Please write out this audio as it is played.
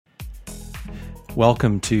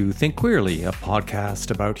Welcome to Think Queerly, a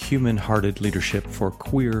podcast about human-hearted leadership for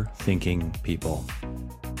queer-thinking people.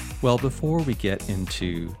 Well, before we get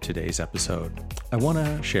into today's episode, I want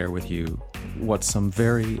to share with you what's some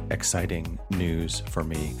very exciting news for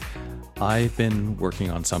me. I've been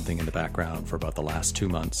working on something in the background for about the last 2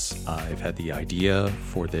 months. I've had the idea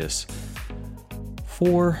for this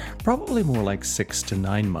for probably more like 6 to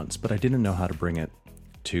 9 months, but I didn't know how to bring it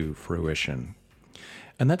to fruition.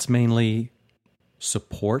 And that's mainly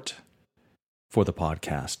support for the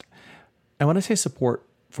podcast. And when I say support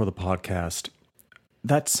for the podcast,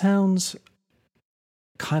 that sounds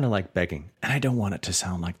kind of like begging, and I don't want it to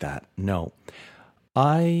sound like that. No,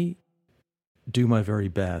 I do my very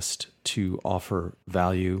best to offer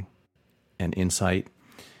value and insight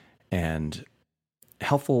and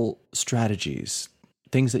helpful strategies,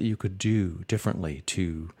 things that you could do differently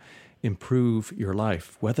to improve your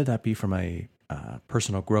life, whether that be from a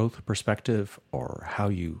personal growth perspective, or how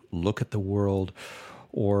you look at the world,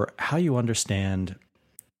 or how you understand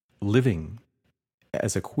living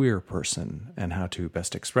as a queer person and how to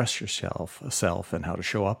best express yourself and how to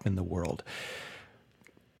show up in the world.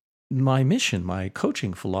 My mission, my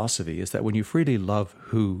coaching philosophy is that when you freely love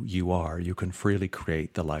who you are, you can freely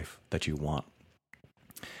create the life that you want.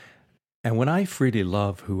 And when I freely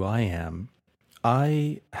love who I am,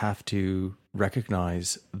 I have to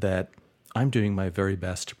recognize that I'm doing my very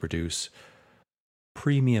best to produce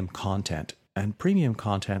premium content, and premium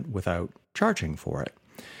content without charging for it.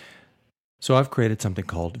 So I've created something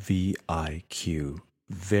called VIQ,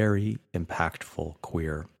 Very Impactful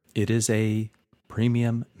Queer. It is a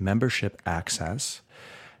premium membership access,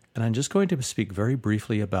 and I'm just going to speak very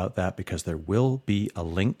briefly about that because there will be a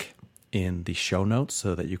link in the show notes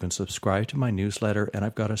so that you can subscribe to my newsletter, and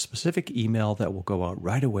I've got a specific email that will go out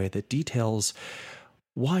right away that details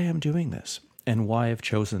why I'm doing this and why I've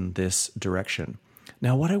chosen this direction.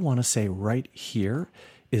 Now, what I want to say right here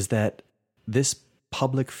is that this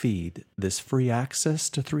public feed, this free access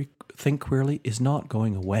to Think Queerly, is not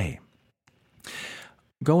going away.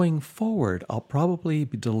 Going forward, I'll probably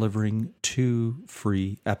be delivering 2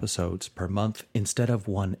 free episodes per month instead of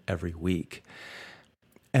 1 every week.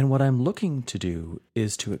 And what I'm looking to do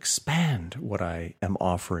is to expand what I am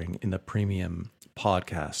offering in the premium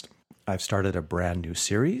podcast. I've started a brand new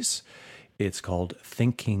series. It's called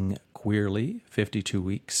Thinking Queerly, 52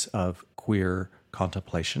 Weeks of Queer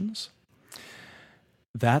Contemplations.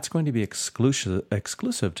 That's going to be exclusive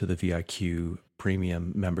to the VIQ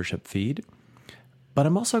premium membership feed. But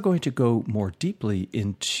I'm also going to go more deeply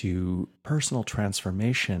into personal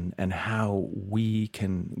transformation and how we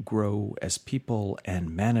can grow as people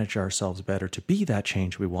and manage ourselves better to be that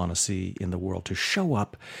change we want to see in the world, to show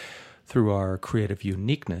up through our creative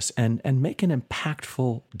uniqueness and make an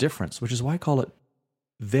impactful difference, which is why I call it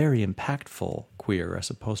very impactful queer as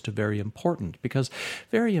opposed to very important, because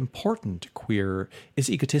very important queer is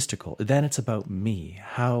egotistical. Then it's about me,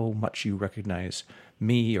 how much you recognize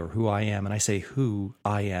me or who I am, and I say who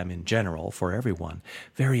I am in general for everyone.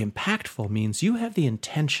 Very impactful means you have the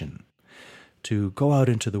intention to go out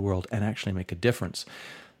into the world and actually make a difference.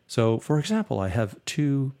 So, for example, I have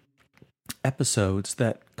 2 episodes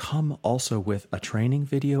that come also with a training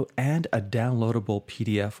video and a downloadable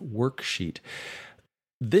PDF worksheet.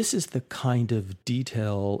 This is the kind of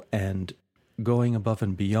detail and going above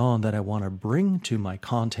and beyond that I want to bring to my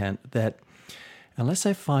content, that unless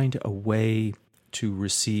I find a way to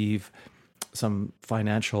receive some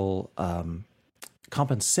financial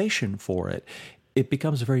compensation for it, it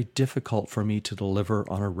becomes very difficult for me to deliver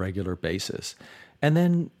on a regular basis. And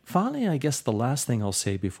then finally, I guess the last thing I'll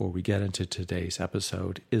say before we get into today's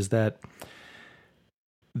episode is that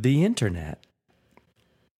the internet,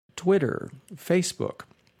 Twitter, Facebook,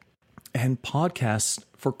 and podcasts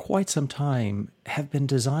for quite some time have been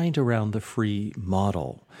designed around the free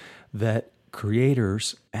model, that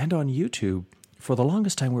creators and on YouTube for the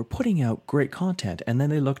longest time were putting out great content, and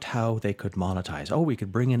then they looked how they could monetize. Oh, we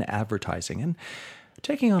could bring in advertising. And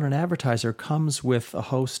taking on an advertiser comes with a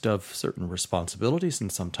host of certain responsibilities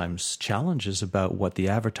and sometimes challenges about what the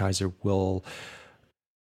advertiser will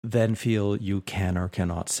then feel you can or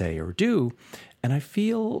cannot say or do. And I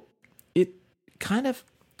feel it kind of,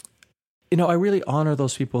 I really honor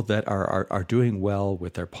those people that are doing well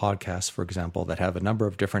with their podcasts, for example, that have a number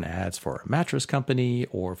of different ads for a mattress company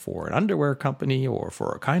or for an underwear company or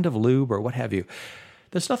for a kind of lube or what have you.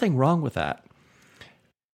 There's nothing wrong with that.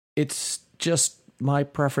 It's just my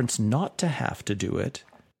preference not to have to do it,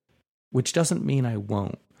 which doesn't mean I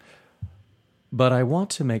won't. But I want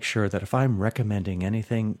to make sure that if I'm recommending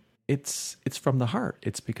anything, it's from the heart.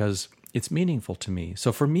 It's because it's meaningful to me.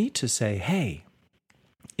 So for me to say, hey,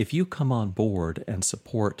 If you come on board and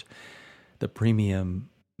support the premium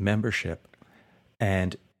membership,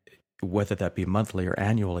 and whether that be monthly or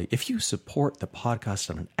annually, if you support the podcast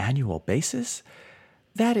on an annual basis,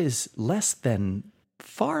 that is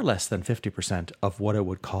far less than 50% of what it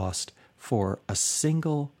would cost for a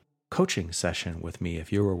single coaching session with me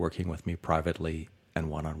if you were working with me privately and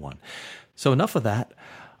one-on-one. So enough of that.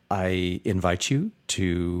 I invite you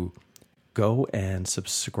to go and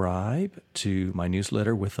subscribe to my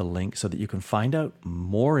newsletter with a link so that you can find out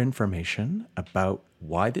more information about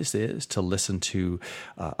why this is, to listen to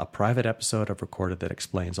a private episode I've recorded that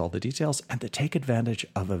explains all the details, and to take advantage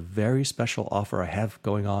of a very special offer I have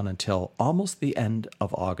going on until almost the end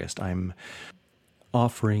of August. I'm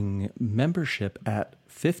offering membership at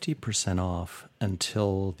 50% off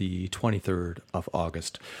until the 23rd of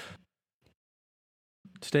August.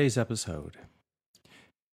 Today's episode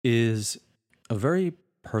is a very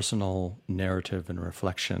personal narrative and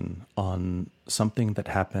reflection on something that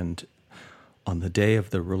happened on the day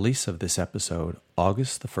of the release of this episode,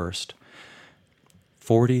 August the 1st,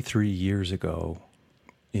 43 years ago,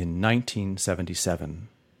 in 1977.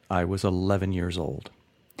 I was 11 years old.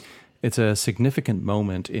 It's a significant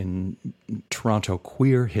moment in Toronto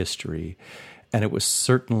queer history, and it was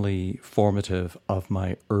certainly formative of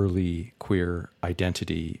my early queer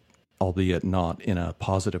identity, albeit not in a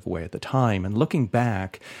positive way at the time. And looking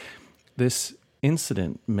back, this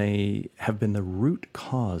incident may have been the root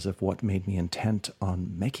cause of what made me intent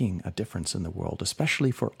on making a difference in the world, especially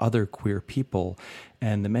for other queer people,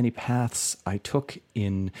 and the many paths I took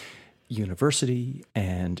in university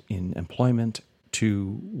and in employment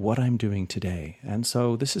to what I'm doing today. And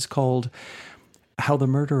so this is called How the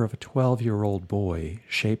Murder of a 12-Year-Old Boy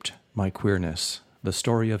Shaped My Queerness, the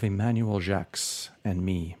story of Emmanuel Jacques and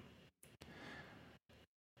me.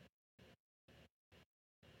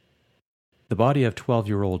 The body of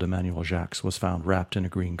 12-year-old Emmanuel Jacques was found wrapped in a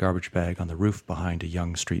green garbage bag on the roof behind a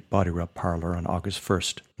Yonge Street body rub parlor on August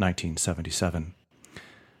 1st, 1977.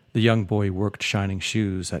 The young boy worked shining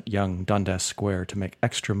shoes at Yonge Dundas Square to make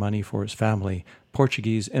extra money for his family,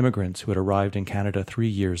 Portuguese immigrants who had arrived in Canada 3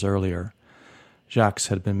 years earlier. Jacques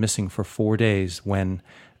had been missing for 4 days when,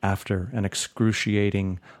 after an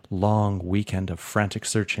excruciating, long weekend of frantic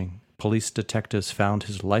searching, police detectives found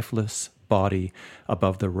his lifeless body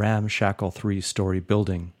above the ramshackle 3-story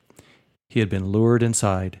building. He had been lured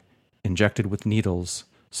inside, injected with needles,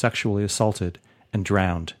 sexually assaulted, and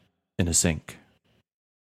drowned in a sink.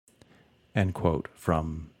 End quote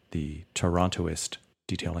from the Torontoist,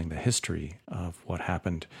 detailing the history of what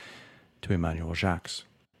happened to Emmanuel Jacques.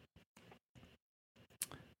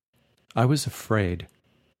 I was afraid.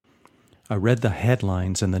 I read the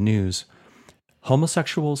headlines in the news.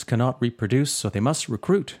 Homosexuals cannot reproduce, so they must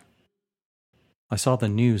recruit. I saw the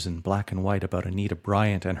news in black and white about Anita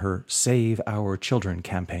Bryant and her Save Our Children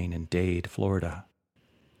campaign in Dade, Florida.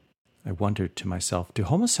 I wondered to myself, do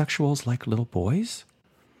homosexuals like little boys?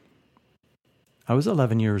 I was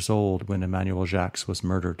 11 years old when Emmanuel Jacques was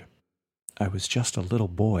murdered. I was just a little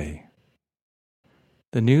boy.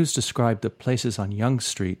 The news described the places on Yonge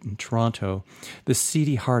Street in Toronto, the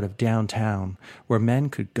seedy heart of downtown, where men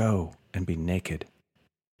could go and be naked.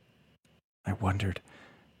 I wondered,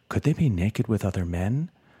 could they be naked with other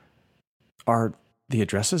men? Are the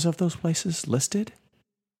addresses of those places listed?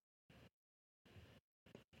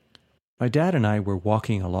 My dad and I were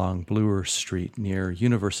walking along Bloor Street near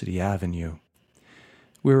University Avenue.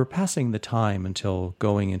 We were passing the time until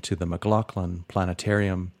going into the McLaughlin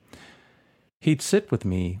Planetarium. He'd sit with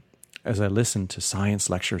me as I listened to science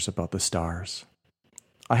lectures about the stars.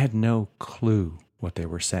 I had no clue what they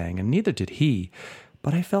were saying, and neither did he,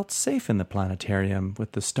 but I felt safe in the planetarium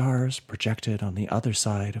with the stars projected on the other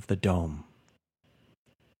side of the dome.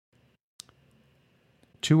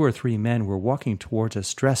 2 or 3 men were walking towards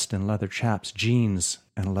us dressed in leather chaps, jeans,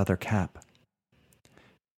 and a leather cap.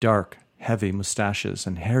 Dark, heavy mustaches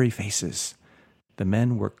and hairy faces. The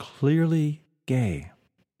men were clearly gay.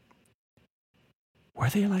 Were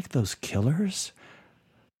they like those killers?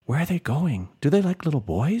 Where are they going? Do they like little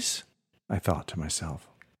boys? I thought to myself.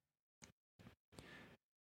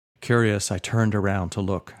 Curious, I turned around to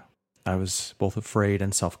look. I was both afraid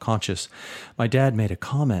and self-conscious. My dad made a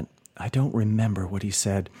comment. I don't remember what he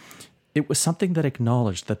said. It was something that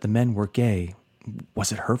acknowledged that the men were gay.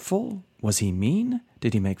 Was it hurtful? Was he mean?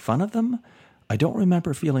 Did he make fun of them? I don't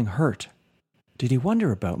remember feeling hurt. Did he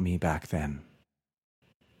wonder about me back then?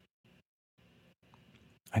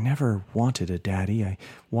 I never wanted a daddy. I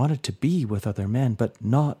wanted to be with other men, but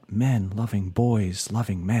not men loving boys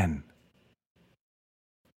loving men.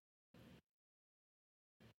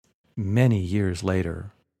 Many years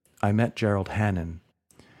later, I met Gerald Hannon.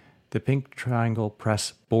 the Pink Triangle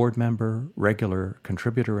Press board member, regular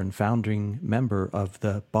contributor, and founding member of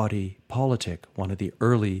the Body Politic, one of the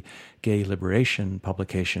early gay liberation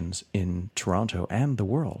publications in Toronto and the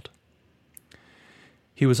world.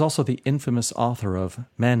 He was also the infamous author of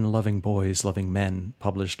Men Loving Boys, Loving Men,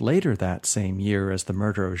 published later that same year as The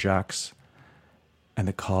Murder of Jacques, and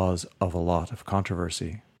the cause of a lot of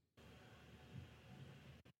controversy.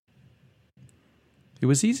 It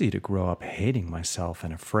was easy to grow up hating myself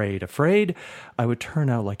and afraid I would turn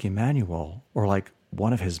out like Emmanuel or like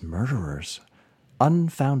one of his murderers.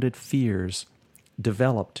 Unfounded fears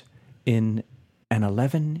developed in an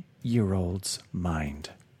 11-year-old's mind.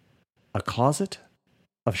 A closet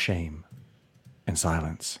of shame and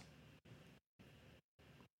silence.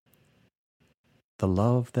 The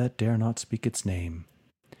love that dare not speak its name.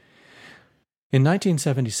 In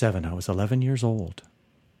 1977, I was 11 years old.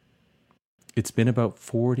 It's been about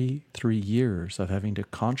 43 years of having to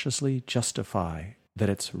consciously justify that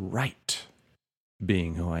it's right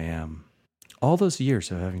being who I am. All those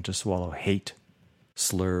years of having to swallow hate,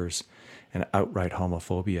 slurs, and outright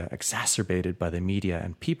homophobia exacerbated by the media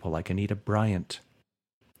and people like Anita Bryant.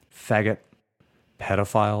 Faggot,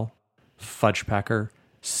 pedophile, fudgepacker,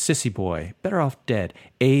 sissy boy, better off dead.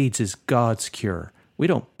 AIDS is God's cure. We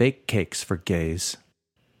don't bake cakes for gays.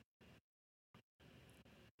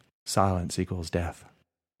 Silence equals death.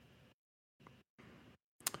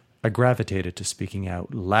 I gravitated to speaking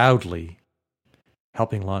out loudly,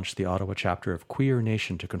 helping launch the Ottawa chapter of Queer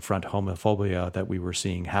Nation to confront homophobia that we were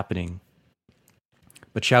seeing happening.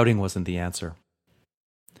 But shouting wasn't the answer.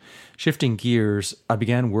 Shifting gears, I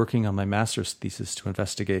began working on my master's thesis to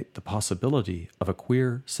investigate the possibility of a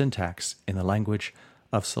queer syntax in the language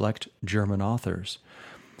of select German authors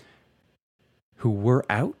who were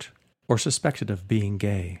out or suspected of being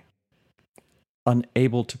gay.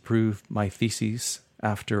 Unable to prove my thesis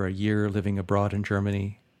after a year living abroad in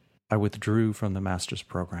Germany, I withdrew from the master's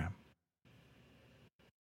program.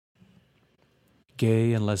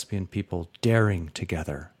 Gay and lesbian people daring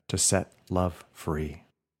together to set love free.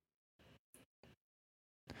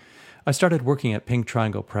 I started working at Pink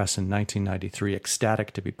Triangle Press in 1993,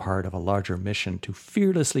 ecstatic to be part of a larger mission to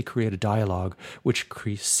fearlessly create a dialogue which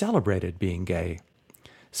celebrated being gay.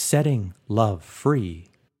 Setting love free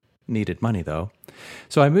needed money, though.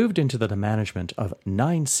 So I moved into the management of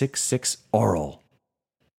 966 Oral,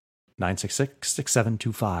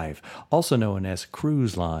 966-6725, also known as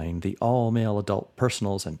Cruise Line, the all-male adult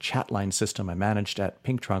personals and chat line system I managed at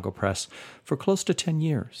Pink Triangle Press for close to 10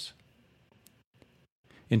 years.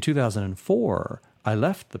 In 2004, I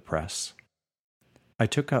left the press. I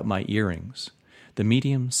took out my earrings, the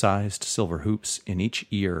medium-sized silver hoops in each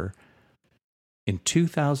ear. In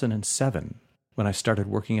 2007, when I started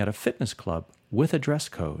working at a fitness club with a dress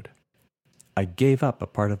code, I gave up a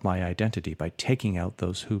part of my identity by taking out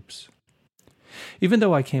those hoops. Even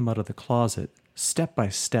though I came out of the closet step by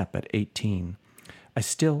step at 18, I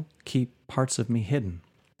still keep parts of me hidden,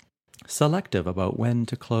 selective about when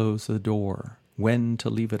to close the door, when to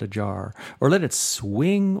leave it ajar, or let it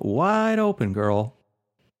swing wide open, girl.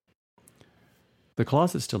 The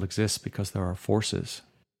closet still exists because there are forces,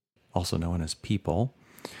 also known as people,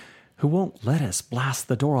 who won't let us blast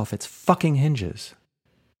the door off its fucking hinges.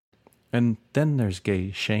 And then there's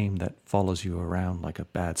gay shame that follows you around like a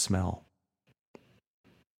bad smell.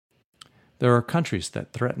 There are countries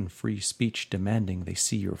that threaten free speech, demanding they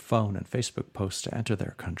see your phone and Facebook posts to enter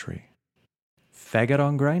their country. Faggot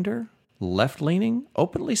on Grindr? Left-leaning?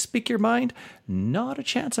 Openly speak your mind? Not a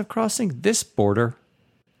chance of crossing this border.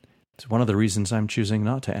 It's one of the reasons I'm choosing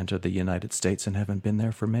not to enter the United States and haven't been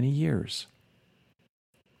there for many years.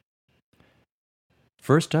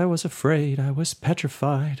 First I was afraid, I was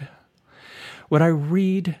petrified. When I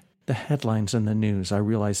read the headlines in the news, I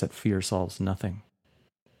realize that fear solves nothing.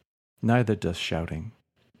 Neither does shouting.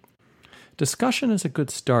 Discussion is a good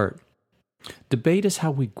start. Debate is how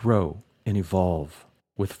we grow and evolve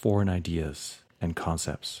with foreign ideas and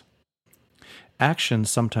concepts. Actions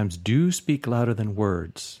sometimes do speak louder than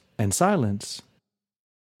words, and silence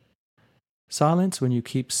when you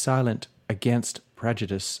keep silent against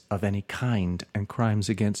prejudice of any kind and crimes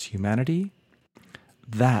against humanity,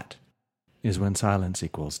 that is when silence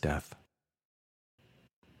equals death.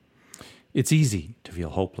 It's easy to feel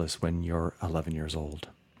hopeless when you're 11 years old.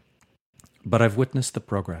 But I've witnessed the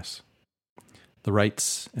progress, the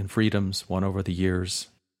rights and freedoms won over the years.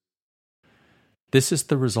 This is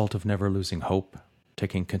the result of never losing hope,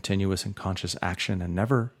 taking continuous and conscious action, and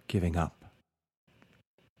never giving up.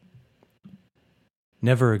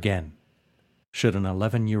 Never again should an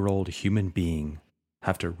 11-year-old human being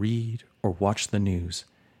have to read or watch the news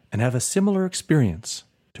and have a similar experience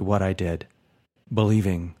to what I did,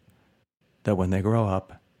 believing that when they grow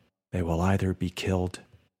up, they will either be killed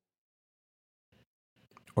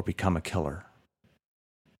or become a killer.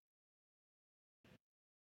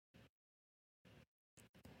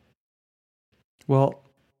 Well,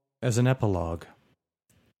 as an epilogue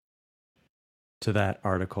to that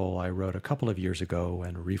article I wrote a couple of years ago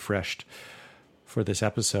and refreshed for this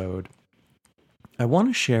episode, I want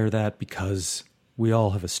to share that because we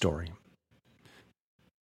all have a story.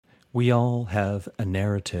 We all have a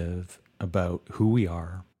narrative about who we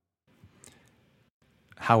are,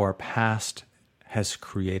 how our past has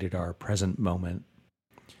created our present moment,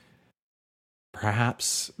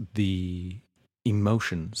 perhaps the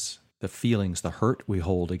emotions, the feelings, the hurt we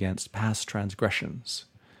hold against past transgressions.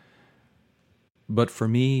 But for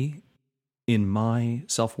me, in my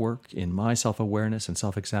self-work, in my self-awareness and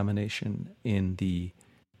self-examination, in the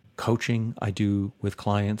coaching I do with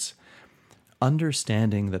clients,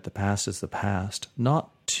 understanding that the past is the past, not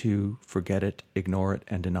to forget it, ignore it,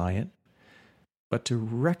 and deny it, but to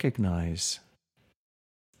recognize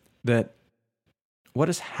that what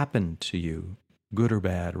has happened to you, good or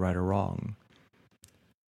bad, right or wrong,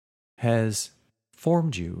 has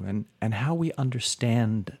formed you, and how we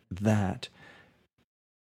understand that,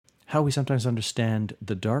 how we sometimes understand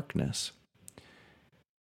the darkness,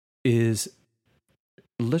 is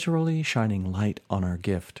literally shining light on our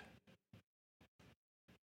gift.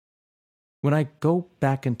 When I go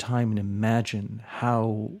back in time and imagine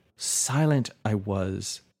how silent I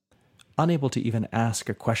was, unable to even ask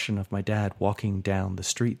a question of my dad walking down the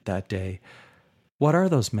street that day, "What are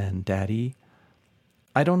those men, Daddy?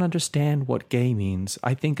 I don't understand what gay means.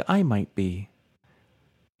 I think I might be."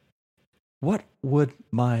 What would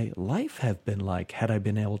my life have been like had I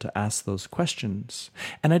been able to ask those questions?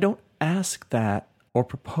 And I don't ask that or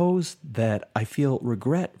propose that I feel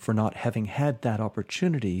regret for not having had that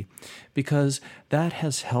opportunity, because that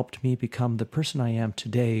has helped me become the person I am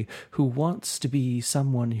today, who wants to be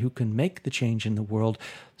someone who can make the change in the world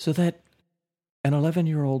so that an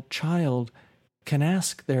 11-year-old child can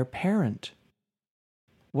ask their parent,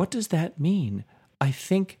 "What does that mean? I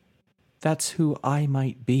think that's who I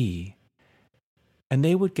might be." And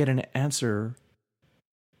they would get an answer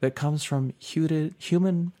that comes from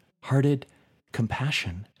human-hearted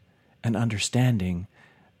compassion and understanding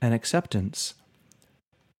and acceptance,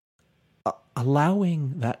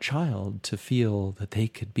 allowing that child to feel that they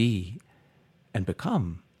could be and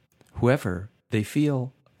become whoever they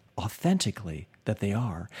feel authentically that they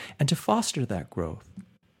are, and to foster that growth.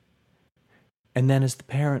 And then as the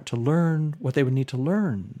parent, to learn what they would need to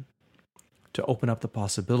learn to open up the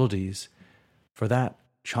possibilities for that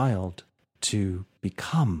child to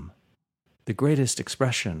become the greatest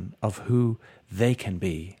expression of who they can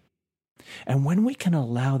be. And when we can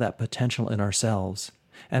allow that potential in ourselves,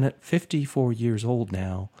 and at 54 years old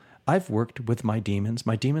now, I've worked with my demons.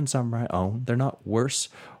 My demons are my own. They're not worse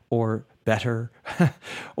or better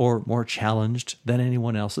or more challenged than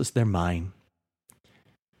anyone else's. They're mine.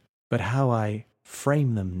 But how I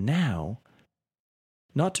frame them now,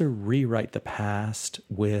 not to rewrite the past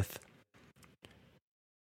with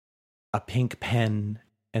a pink pen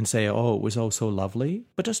and say, "Oh, it was oh so lovely,"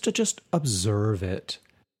 but just to observe it,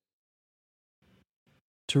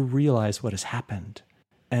 to realize what has happened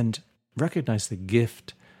and recognize the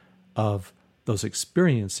gift of those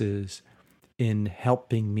experiences in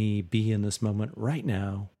helping me be in this moment right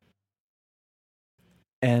now,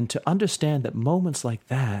 and to understand that moments like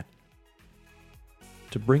that,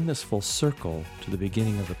 to bring this full circle to the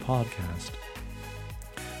beginning of the podcast,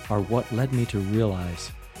 are what led me to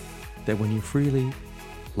realize that when you freely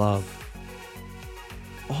love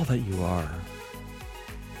all that you are,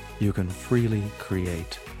 you can freely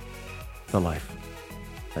create the life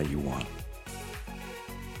that you want.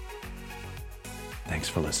 Thanks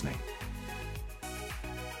for listening.